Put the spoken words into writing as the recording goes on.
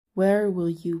Where will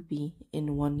you be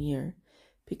in 1 year?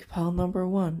 Pick pile number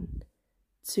 1,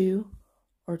 2,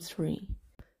 or 3.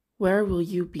 Where will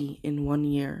you be in 1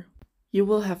 year? You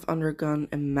will have undergone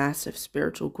a massive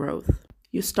spiritual growth.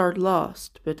 You start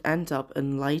lost, but end up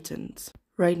enlightened.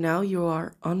 Right now you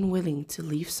are unwilling to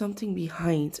leave something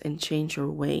behind and change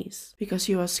your ways, because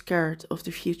you are scared of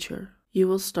the future. You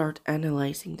will start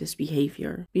analyzing this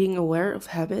behavior, being aware of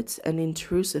habits and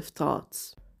intrusive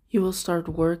thoughts. You will start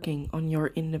working on your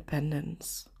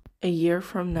independence. A year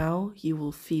from now, you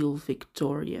will feel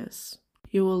victorious.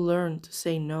 You will learn to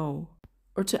say no,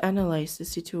 or to analyze the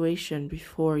situation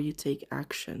before you take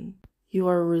action. You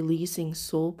are releasing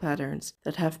soul patterns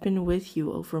that have been with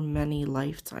you over many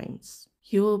lifetimes.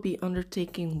 You will be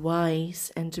undertaking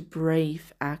wise and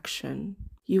brave action.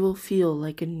 You will feel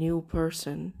like a new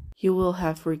person. You will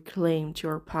have reclaimed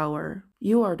your power.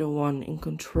 You are the one in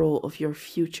control of your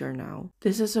future now.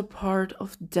 This is a part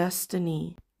of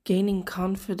destiny, gaining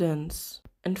confidence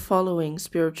and following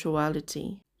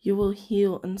spirituality. You will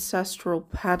heal ancestral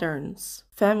patterns,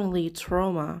 family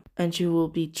trauma, and you will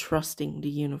be trusting the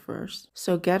universe.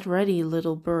 So get ready,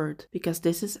 little bird, because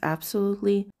this is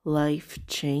absolutely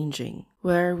life-changing.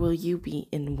 Where will you be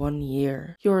in 1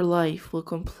 year? Your life will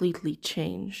completely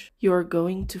change. You are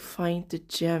going to find the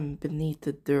gem beneath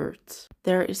the dirt.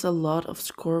 There is a lot of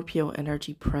Scorpio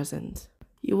energy present.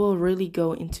 You will really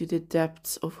go into the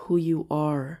depths of who you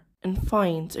are and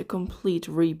find a complete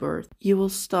rebirth. You will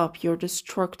stop your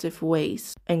destructive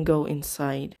ways and go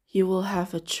inside. You will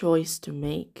have a choice to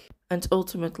make, and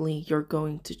ultimately you're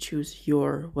going to choose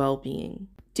your well-being.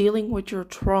 Dealing with your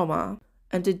trauma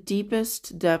and the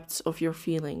deepest depths of your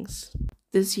feelings.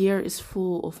 This year is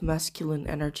full of masculine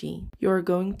energy. You are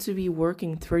going to be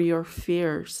working through your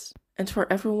fears. And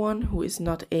for everyone who is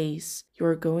not ace, you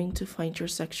are going to find your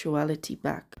sexuality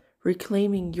back,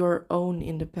 reclaiming your own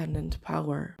independent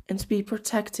power, and be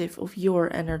protective of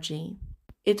your energy.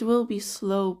 It will be a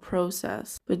slow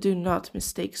process, but do not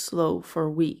mistake slow for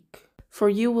weak. For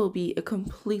you will be a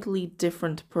completely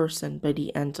different person by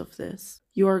the end of this.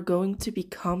 You are going to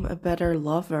become a better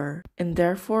lover and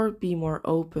therefore be more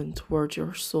open toward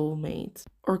your soulmate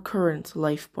or current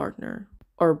life partner,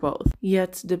 or both.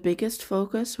 Yet the biggest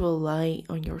focus will lie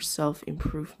on your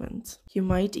self-improvement. You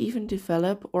might even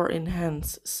develop or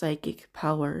enhance psychic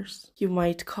powers. You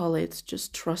might call it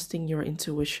just trusting your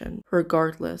intuition.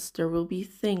 Regardless, there will be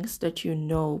things that you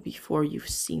know before you've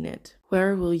seen it.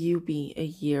 Where will you be a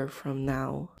year from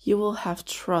now? You will have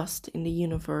trust in the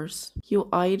universe. You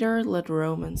either let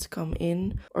romance come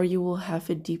in or you will have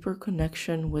a deeper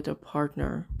connection with a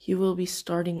partner. You will be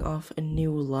starting off a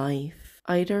new life,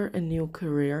 either a new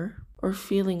career or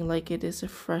feeling like it is a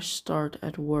fresh start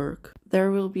at work. There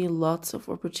will be lots of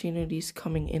opportunities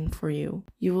coming in for you.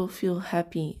 You will feel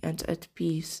happy and at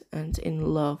peace and in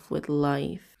love with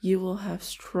life. You will have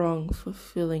strong,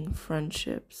 fulfilling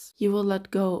friendships. You will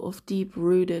let go of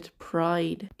deep-rooted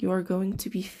pride. You are going to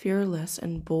be fearless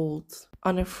and bold,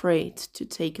 unafraid to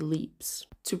take leaps,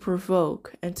 to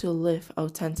provoke and to live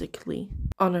authentically,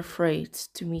 unafraid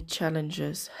to meet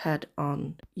challenges head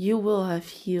on. You will have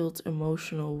healed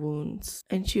emotional wounds,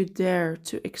 and you dare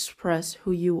to express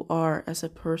who you are as a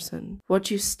person, what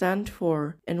you stand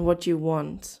for and what you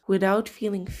want, without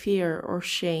feeling fear or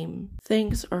shame.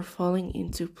 Things are falling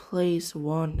into place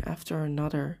one after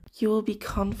another. You will be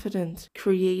confident,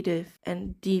 creative,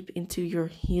 and deep into your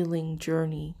healing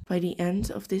journey. By the end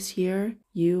of this year,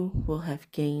 you will have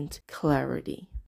gained clarity.